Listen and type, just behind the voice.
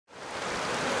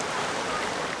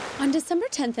On December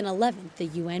 10th and 11th, the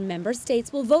UN member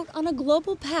states will vote on a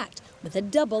global pact with a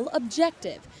double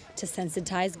objective: to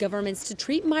sensitize governments to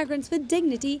treat migrants with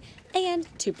dignity and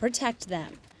to protect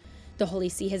them. The Holy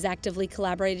See has actively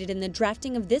collaborated in the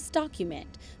drafting of this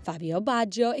document. Fabio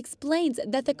Baggio explains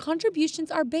that the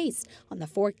contributions are based on the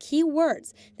 4 key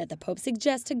words that the Pope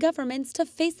suggests to governments to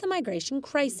face the migration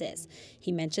crisis.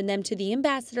 He mentioned them to the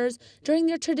ambassadors during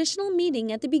their traditional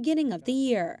meeting at the beginning of the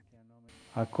year.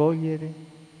 Accogliere,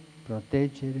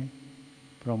 proteggere,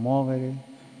 promuovere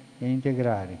e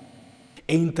integrare.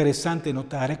 È interessante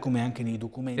notare come anche nei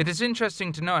documenti. It is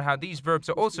interesting to note how these verbs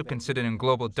are also considered in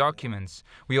global documents.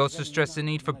 We also stress the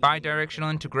need for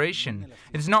bidirectional integration.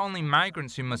 It is not only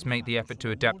migrants who must make the effort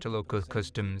to adapt to local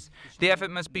customs. The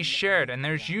effort must be shared, and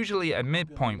there is usually a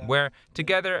midpoint where,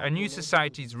 together, a new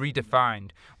society is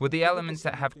redefined, with the elements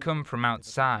that have come from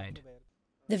outside.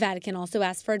 The Vatican also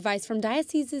asked for advice from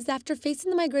dioceses after facing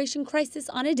the migration crisis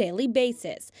on a daily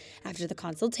basis. After the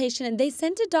consultation, they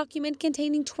sent a document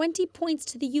containing 20 points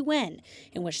to the UN,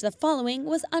 in which the following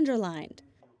was underlined.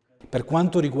 Per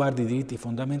quanto riguarda I diritti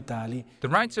fondamentali, the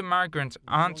rights of migrants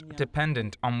aren't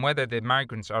dependent on whether the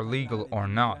migrants are legal or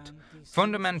not.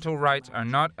 Fundamental rights are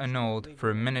not annulled for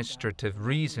administrative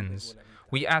reasons.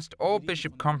 We asked all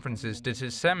bishop conferences to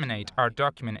disseminate our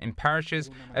document in parishes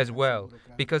as well,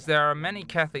 because there are many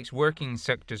Catholics working in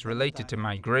sectors related to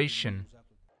migration.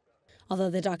 Although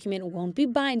the document won't be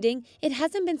binding, it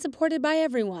hasn't been supported by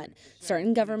everyone.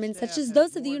 Certain governments, such as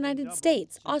those of the United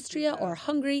States, Austria, or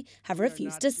Hungary, have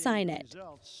refused to sign it.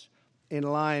 In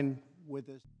line with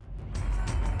this.